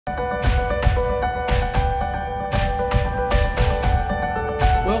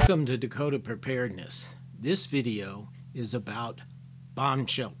Welcome to Dakota Preparedness. This video is about bomb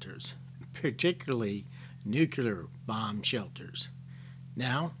shelters, particularly nuclear bomb shelters.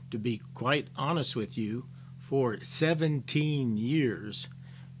 Now, to be quite honest with you, for 17 years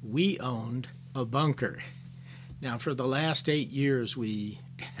we owned a bunker. Now, for the last 8 years we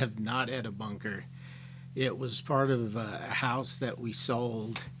have not had a bunker. It was part of a house that we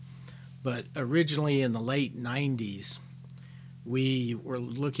sold, but originally in the late 90s we were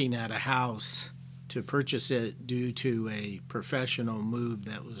looking at a house to purchase it due to a professional move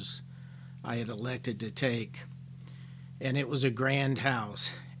that I had elected to take. And it was a grand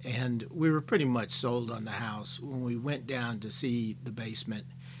house, and we were pretty much sold on the house. When we went down to see the basement,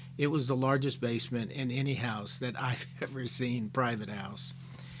 it was the largest basement in any house that I've ever seen, private house.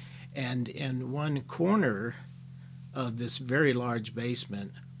 And in one corner of this very large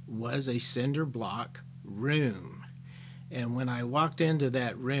basement was a cinder block room. And when I walked into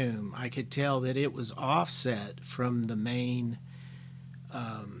that room, I could tell that it was offset from the main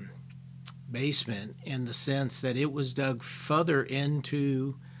basement in the sense that it was dug further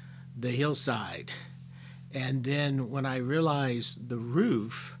into the hillside. And then when I realized the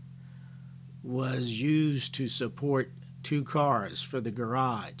roof was used to support 2 cars for the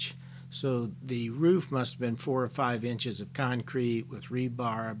garage, so the roof must have been 4 or 5 inches of concrete with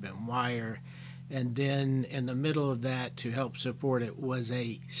rebarb and wire. And then in the middle of that, to help support it, was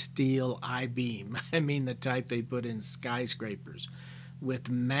a steel I-beam. I mean the type they put in skyscrapers, with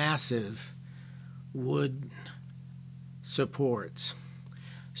massive wood supports.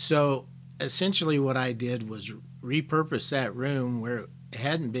 So essentially what I did was repurpose that room where it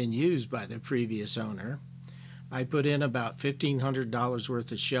hadn't been used by the previous owner. I put in about $1,500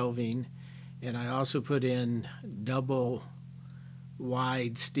 worth of shelving, and I also put in double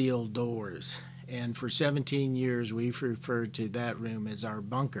wide steel doors. And for 17 years, we've referred to that room as our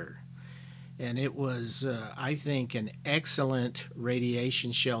bunker. And it was, I think, an excellent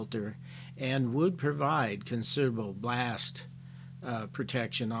radiation shelter and would provide considerable blast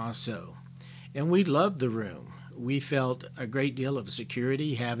protection also. And we loved the room. We felt a great deal of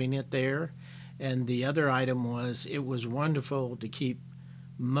security having it there. And the other item was, it was wonderful to keep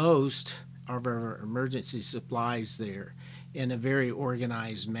most of our emergency supplies there in a very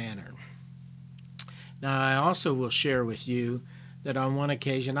organized manner. Now, I also will share with you that on one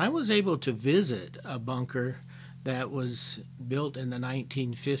occasion I was able to visit a bunker that was built in the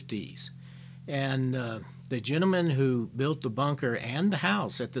 1950s. And the gentleman who built the bunker and the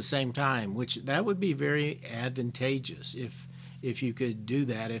house at the same time, which that would be very advantageous if you could do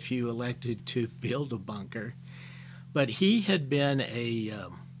that, if you elected to build a bunker. But he had been a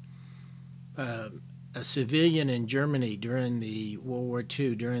civilian in Germany during the World War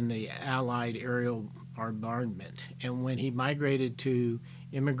II, during the Allied aerial bombardment. And when he immigrated to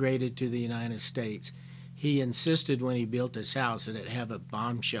the United States, he insisted when he built his house that it have a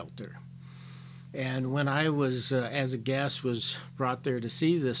bomb shelter. And when I was, as a guest, was brought there to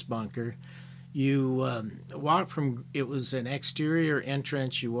see this bunker, you walked from, it was an exterior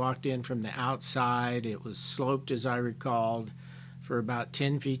entrance. You walked in from the outside. It was sloped, as I recalled. For about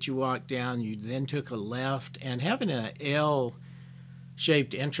 10 feet you walked down. You then took a left, and having an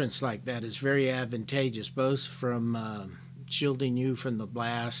L-shaped entrance like that is very advantageous, both from shielding you from the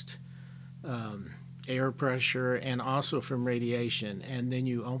blast, air pressure, and also from radiation. And then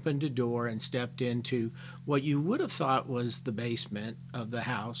you opened a door and stepped into what you would have thought was the basement of the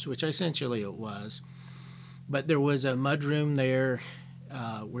house, which essentially it was. But there was a mudroom there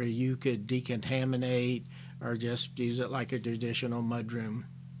where you could decontaminate or just use it like a traditional mudroom.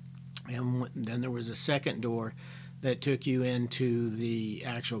 And then there was a second door that took you into the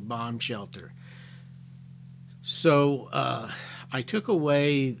actual bomb shelter. So I took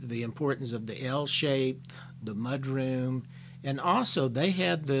away the importance of the L-shape, the mudroom, and also they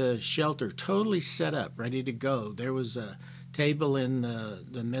had the shelter totally set up, ready to go. There was a table in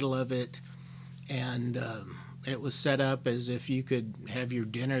the middle of it, and it was set up as if you could have your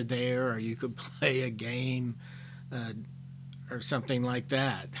dinner there, or you could play a game or something like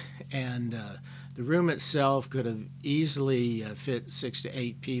that. And the room itself could have easily fit 6 to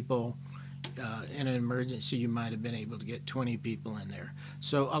 8 people. In an emergency, you might have been able to get 20 people in there.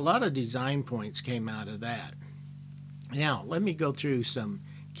 So a lot of design points came out of that. Now, let me go through some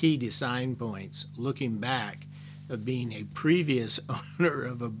key design points looking back of being a previous owner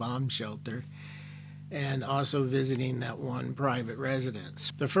of a bomb shelter and also visiting that one private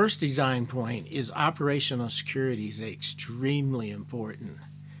residence. The first design point is operational security is extremely important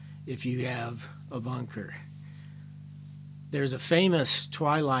if you have a bunker. There's a famous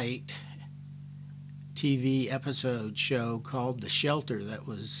Twilight TV episode show called The Shelter that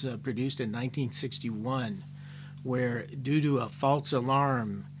was produced in 1961, where due to a false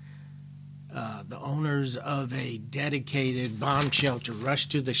alarm, the owners of a dedicated bomb shelter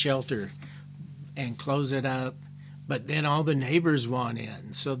rushed to the shelter and close it up, but then all the neighbors want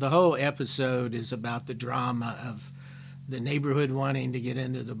in. So the whole episode is about the drama of the neighborhood wanting to get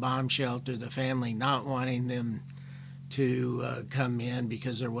into the bomb shelter, the family not wanting them to come in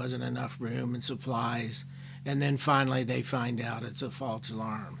because there wasn't enough room and supplies, and then finally they find out it's a false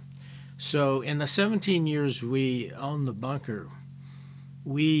alarm. So in the 17 years we owned the bunker,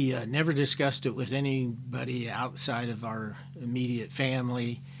 we never discussed it with anybody outside of our immediate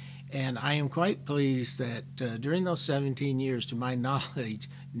family, and I am quite pleased that during those 17 years, to my knowledge,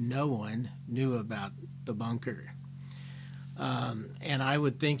 no one knew about the bunker. And I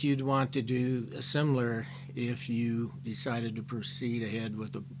would think you'd want to do a similar if you decided to proceed ahead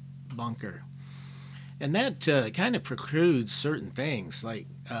with a bunker. And that kind of precludes certain things, like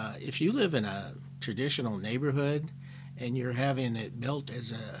if you live in a traditional neighborhood and you're having it built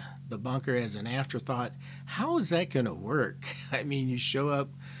as the bunker as an afterthought, how is that going to work? I mean, you show up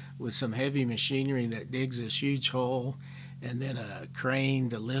with some heavy machinery that digs this huge hole, and then a crane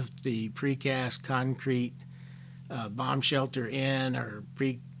to lift the precast concrete bomb shelter in, or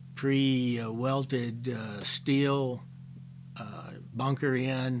pre-welted steel bunker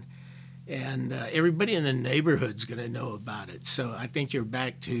in, and everybody in the neighborhood's going to know about it. So I think you're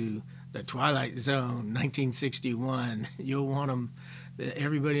back to the Twilight Zone, 1961. You'll want them,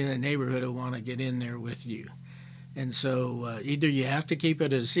 everybody in the neighborhood will want to get in there with you. And so either you have to keep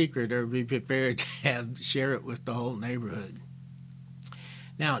it a secret or be prepared to share it with the whole neighborhood.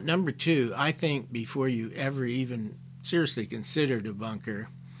 Now, number two, I think before you ever even seriously considered a bunker,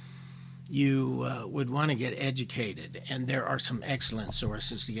 you would want to get educated. And there are some excellent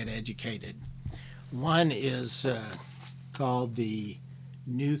sources to get educated. One is called the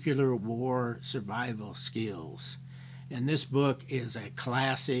Nuclear War Survival Skills. And this book is a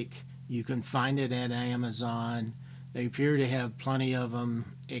classic. You can find it at Amazon. They appear to have plenty of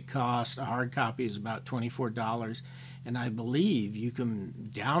them. It costs, a hard copy is about $24, and I believe you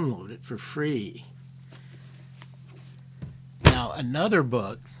can download it for free. Now, another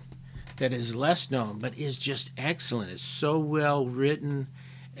book that is less known but is just excellent, it's so well written,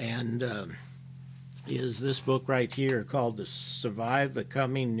 and is this book right here called The Survive the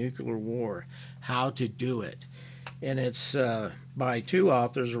Coming Nuclear War, How to Do It. And it's by two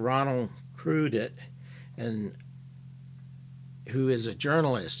authors, Ronald Crudett, and who is a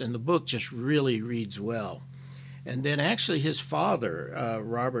journalist, and the book just really reads well. And then actually his father,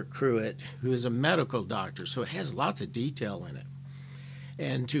 Robert Crudett, who is a medical doctor, so it has lots of detail in it.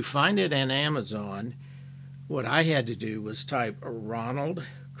 And to find it on Amazon, what I had to do was type Ronald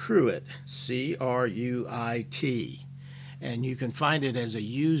Crudett, C-R-U-I-T, and you can find it as a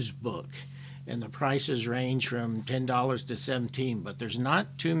used book. And the prices range from $10 to $17, but there's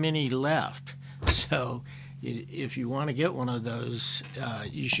not too many left. So if you want to get one of those,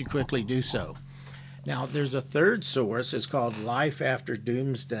 you should quickly do so. Now, there's a third source. It's called Life After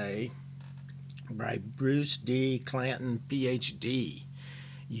Doomsday by Bruce D. Clanton, Ph.D.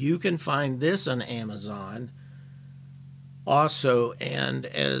 You can find this on Amazon also, and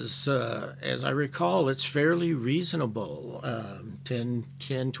as I recall, it's fairly reasonable, $10,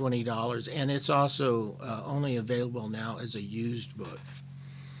 $20, and it's also only available now as a used book.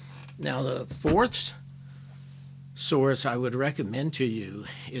 Now, the fourth source I would recommend to you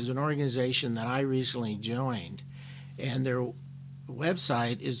is an organization that I recently joined, and their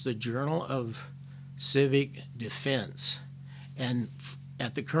website is the Journal of Civic Defense, and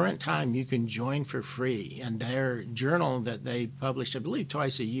at the current time, you can join for free, and their journal that they publish, I believe,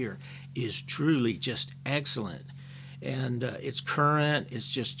 twice a year, is truly just excellent. And it's current, it's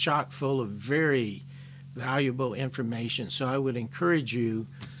just chock full of very valuable information. So I would encourage you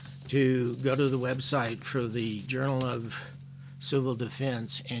to go to the website for the Journal of Civil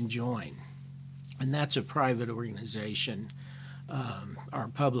Defense and join. And that's a private organization. Our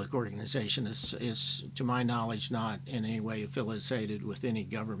public organization is, to my knowledge, not in any way affiliated with any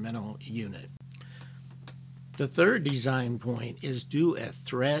governmental unit. The third design point is do a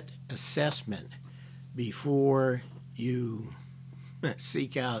threat assessment before you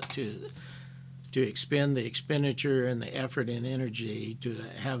seek out to expend the expenditure and the effort and energy to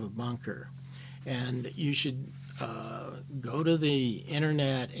have a bunker. And you should go to the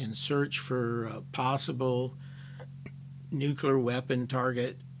internet and search for possible nuclear weapon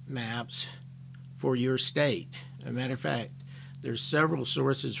target maps for your state. As a matter of fact, there's several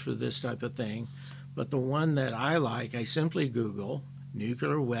sources for this type of thing, but the one that I like, I simply Google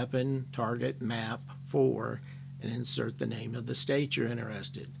nuclear weapon target map 4 and insert the name of the state you're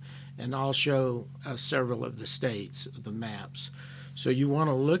interested. And I'll show several of the states, the maps. So you want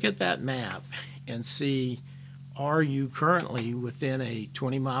to look at that map and see, are you currently within a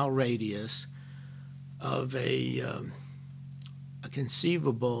 20-mile radius of a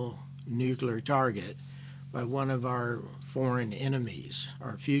conceivable nuclear target by one of our foreign enemies,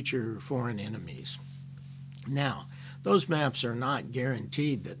 our future foreign enemies. Now, those maps are not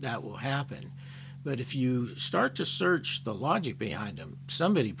guaranteed that that will happen, but if you start to search the logic behind them,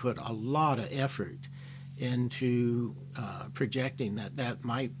 somebody put a lot of effort into projecting that that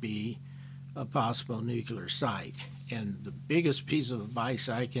might be a possible nuclear site. And the biggest piece of advice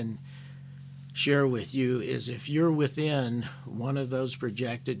I can share with you is, if you're within one of those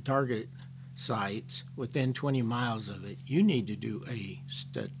projected target sites, within 20 miles of it, you need to do a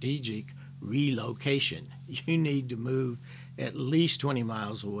strategic relocation. You need to move at least 20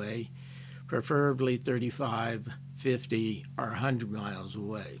 miles away, preferably 35, 50, or 100 miles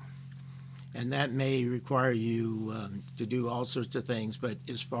away. And that may require you to do all sorts of things, but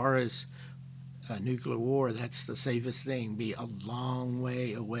as far as nuclear war, that's the safest thing. Be a long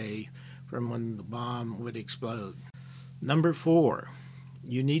way away from when the bomb would explode. Number 4,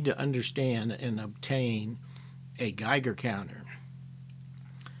 you need to understand and obtain a Geiger counter.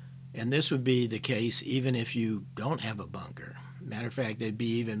 And this would be the case even if you don't have a bunker. Matter of fact, it'd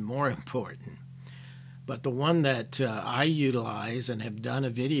be even more important. But the one that I utilize and have done a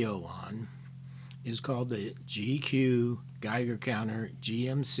video on is called the GQ Geiger Counter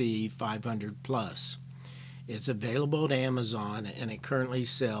GMC 500 Plus. It's available at Amazon and it currently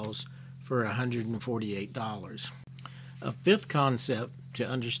sells for $148. A fifth concept to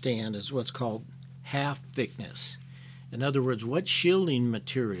understand is what's called half thickness. In other words, what shielding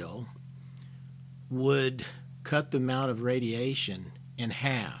material would cut the amount of radiation in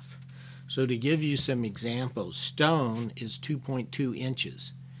half? So to give you some examples, stone is 2.2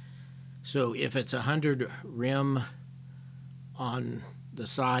 inches. So if it's 100 rim on the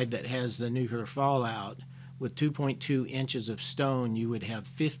side that has the nuclear fallout, with 2.2 inches of stone, you would have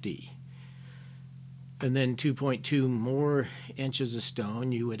 50. And then 2.2 more inches of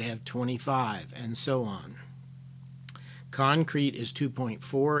stone, you would have 25, and so on. Concrete is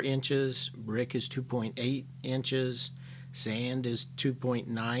 2.4 inches, brick is 2.8 inches, sand is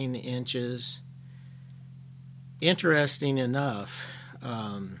 2.9 inches. Interesting enough,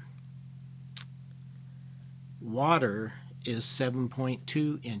 water is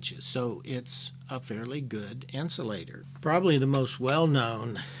 7.2 inches, so it's a fairly good insulator. Probably the most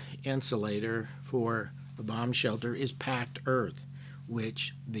well-known insulator for a bomb shelter is packed earth,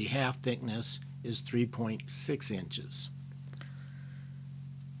 which the half thickness is 3.6 inches.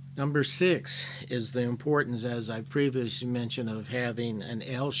 Number 6 is the importance, as I previously mentioned, of having an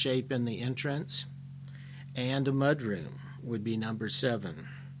L shape in the entrance, and a mudroom would be number 7.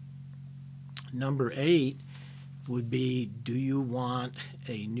 Number 8 would be, do you want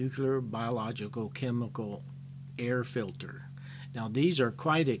a nuclear, biological, chemical air filter? Now, these are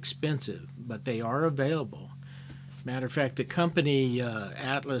quite expensive, but they are available. Matter of fact, the company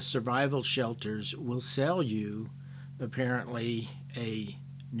Atlas Survival Shelters will sell you, apparently, a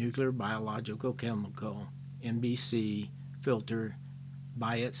nuclear, biological, chemical, NBC filter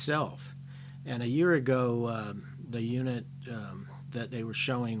by itself. And a year ago, the unit that they were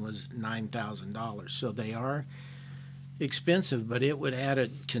showing was $9,000. So they are expensive, but it would add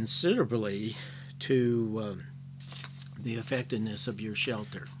it considerably to the effectiveness of your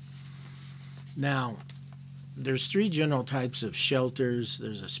shelter. Now, there's 3 general types of shelters.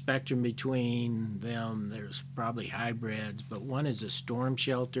 There's a spectrum between them. There's probably hybrids, but one is a storm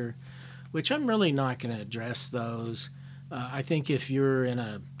shelter, which I'm really not going to address those. I think if you're in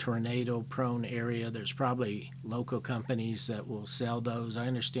a tornado-prone area, there's probably local companies that will sell those. I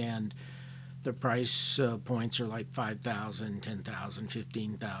understand the price points are like $5,000, $10,000,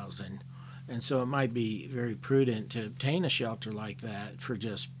 $15,000. And so it might be very prudent to obtain a shelter like that for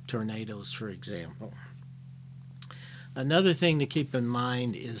just tornadoes, for example. Another thing to keep in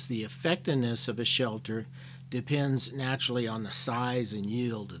mind is the effectiveness of a shelter depends naturally on the size and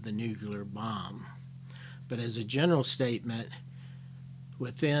yield of the nuclear bomb. But as a general statement,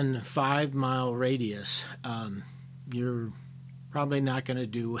 within 5-mile radius, you're probably not going to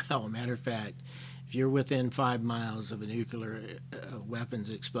do well. Matter of fact, if you're within 5 miles of a nuclear weapons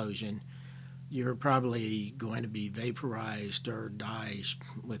explosion, you're probably going to be vaporized or die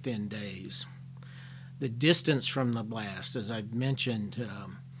within days. The distance from the blast, as I've mentioned,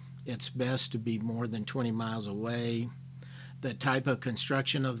 it's best to be more than 20 miles away. The type of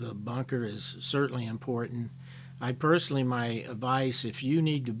construction of the bunker is certainly important. I personally, my advice, if you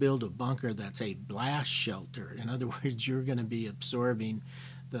need to build a bunker that's a blast shelter, in other words, you're going to be absorbing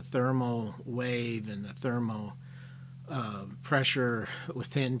the thermal wave and the thermal pressure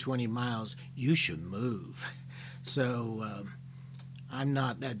within 20 miles, you should move. So I'm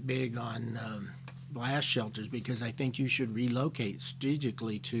not that big on blast shelters because I think you should relocate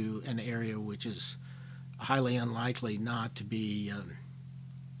strategically to an area which is highly unlikely not to be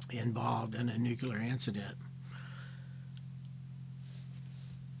involved in a nuclear incident.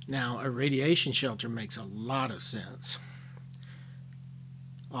 Now, a radiation shelter makes a lot of sense.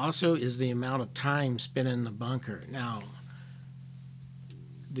 Also is the amount of time spent in the bunker. Now,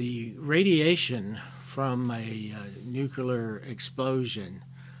 the radiation from a nuclear explosion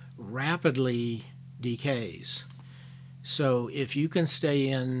rapidly decays. So if you can stay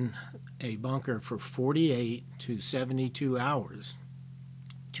in a bunker for 48 to 72 hours,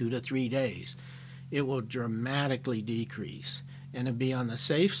 2 to 3 days, it will dramatically decrease. And to be on the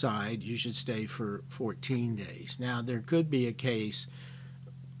safe side, you should stay for 14 days. Now, there could be a case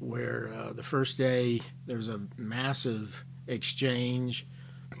where the first day there's a massive exchange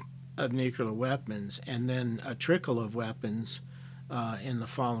of nuclear weapons and then a trickle of weapons in the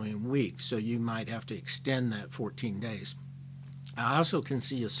following week. So you might have to extend that 14 days. I also can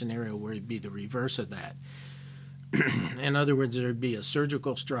see a scenario where it'd be the reverse of that. In other words, there'd be a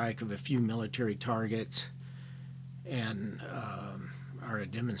surgical strike of a few military targets and or a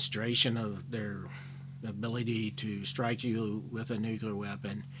demonstration of their ability to strike you with a nuclear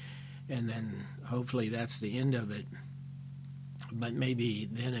weapon, and then hopefully that's the end of it. But maybe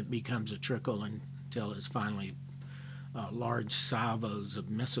then it becomes a trickle until it's finally large salvos of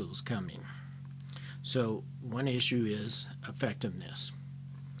missiles coming. So one issue is effectiveness.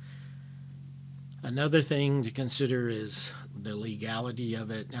 Another thing to consider is the legality of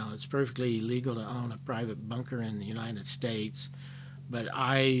it. Now, it's perfectly legal to own a private bunker in the United States, but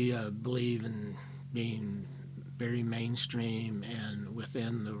I believe in being very mainstream and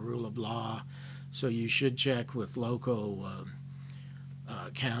within the rule of law. So you should check with local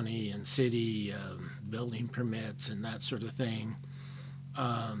county and city building permits and that sort of thing.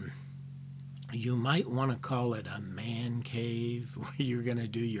 You might want to call it a man cave where you're going to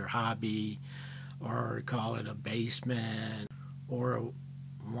do your hobby, or call it a basement or a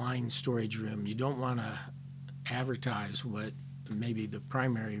wine storage room. You don't want to advertise what maybe the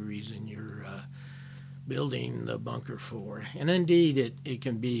primary reason you're building the bunker for. And indeed, it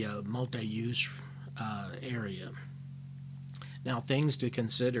can be a multi-use area. Now, things to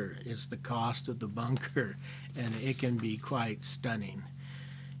consider is the cost of the bunker, and it can be quite stunning.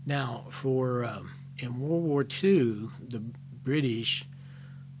 Now, in World War II, the British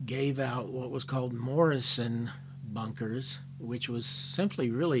gave out what was called Morrison bunkers, which was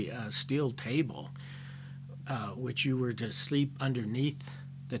simply really a steel table, which you were to sleep underneath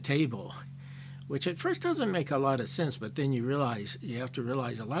the table, which at first doesn't make a lot of sense, but then you have to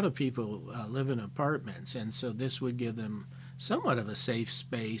realize a lot of people live in apartments, and so this would give them somewhat of a safe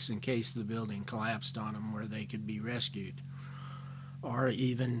space in case the building collapsed on them where they could be rescued. Or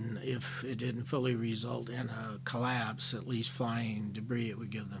even if it didn't fully result in a collapse, at least flying debris, it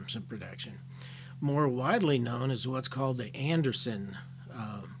would give them some protection. More widely known is what's called the Anderson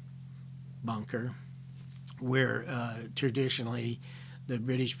bunker, where traditionally the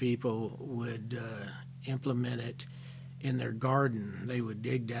British people would implement it in their garden. They would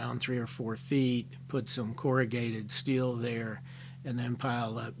dig down 3 or 4 feet, put some corrugated steel there, and then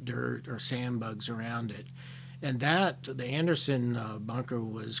pile up dirt or sandbugs around it. And the Anderson bunker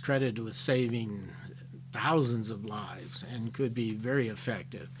was credited with saving thousands of lives and could be very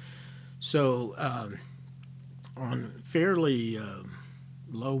effective. So on fairly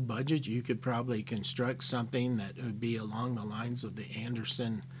low budget, you could probably construct something that would be along the lines of the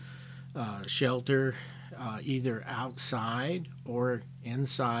Anderson shelter, either outside or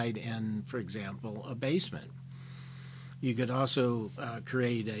inside in, for example, a basement. You could also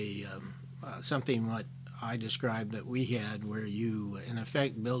create something what I described that we had, where you in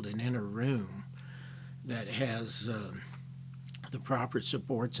effect build an inner room that has the proper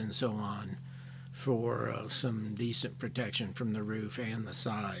supports and so on for some decent protection from the roof and the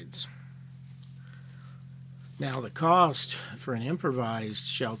sides. Now, the cost for an improvised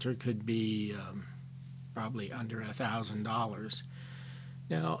shelter could be probably under $1,000.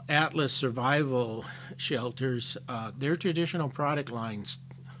 Now, Atlas survival shelters, their traditional product lines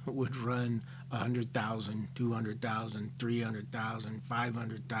would run $100,000, $200,000, $300,000,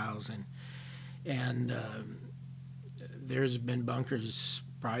 $500,000, and there's been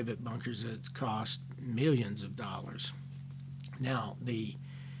private bunkers that cost millions of dollars. Now, the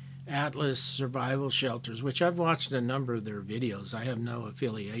Atlas Survival Shelters, which I've watched a number of their videos. I have no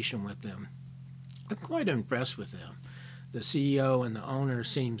affiliation with them. I'm quite impressed with them. The CEO and the owner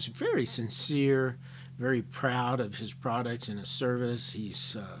seems very sincere, very proud of his products and his service.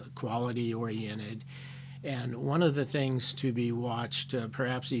 He's quality oriented. And one of the things to be watched,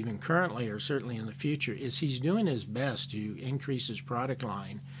 perhaps even currently or certainly in the future, is he's doing his best to increase his product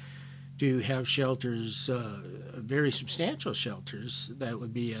line to have shelters, very substantial shelters that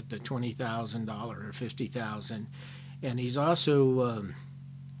would be at the $20,000 or $50,000. And he's also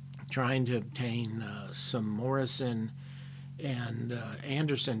trying to obtain some Morrison and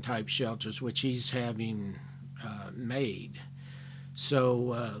Anderson type shelters, which he's having made.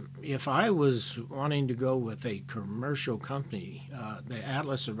 So if I was wanting to go with a commercial company, the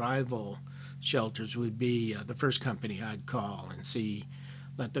Atlas Survival Shelters would be the first company I'd call and see,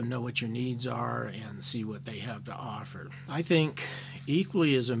 let them know what your needs are and see what they have to offer. I think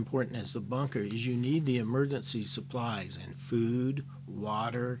equally as important as the bunker is you need the emergency supplies and food,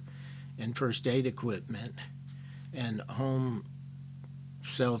 water, and first aid equipment and home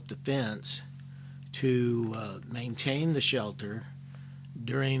self-defense to maintain the shelter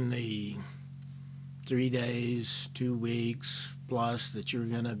during the 3 days, 2 weeks plus that you're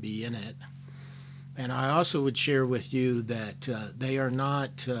going to be in it. And I also would share with you that they are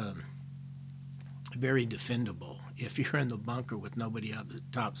not very defendable. If you're in the bunker with nobody up the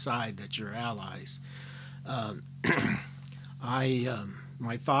top side, that's your allies.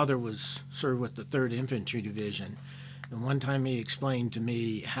 My father was served with the 3rd Infantry Division, and one time he explained to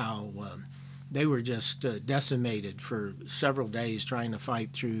me how they were just decimated for several days trying to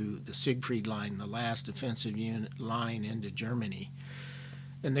fight through the Siegfried Line, the last offensive unit line into Germany.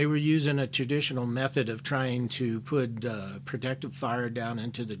 And they were using a traditional method of trying to put protective fire down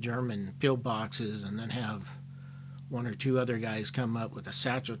into the German pillboxes and then have 1 or 2 other guys come up with a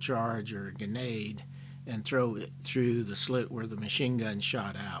satchel charge or a grenade and throw it through the slit where the machine gun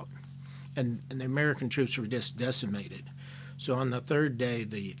shot out. And the American troops were just decimated. So on the 3rd day,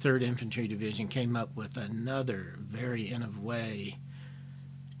 the 3rd Infantry Division came up with another very innovative way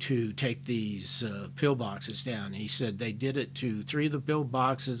to take these pillboxes down. He said they did it to 3 of the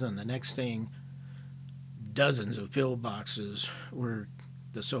pillboxes, and the next thing, dozens of pillboxes were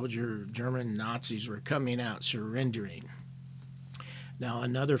the German Nazis were coming out, surrendering. Now,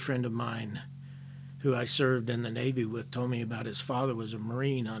 another friend of mine who I served in the Navy with told me about his father was a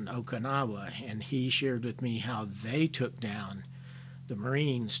Marine on Okinawa, and he shared with me how the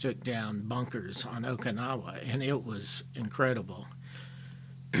Marines took down bunkers on Okinawa, and it was incredible.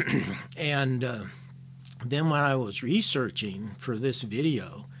 And then when I was researching for this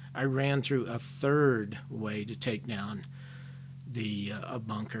video, I ran through a 3rd way to take down a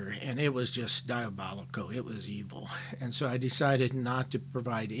bunker, and it was just diabolical. It was evil. And so I decided not to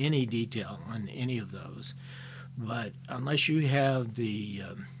provide any detail on any of those. But unless you have the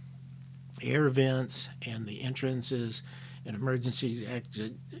air vents and the entrances and emergency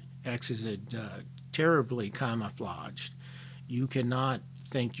exits terribly camouflaged, you cannot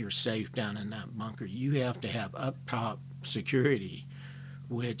think you're safe down in that bunker. You have to have up top security,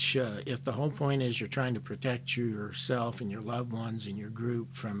 which if the whole point is you're trying to protect yourself and your loved ones and your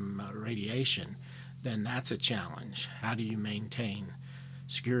group from radiation, then that's a challenge. How do you maintain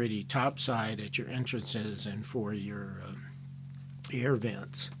security topside at your entrances and for your air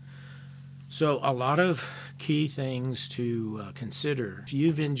vents? So a lot of key things to consider. If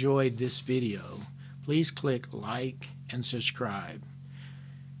you've enjoyed this video, please click like and subscribe.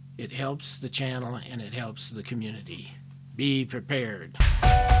 It helps the channel and it helps the community. Be prepared.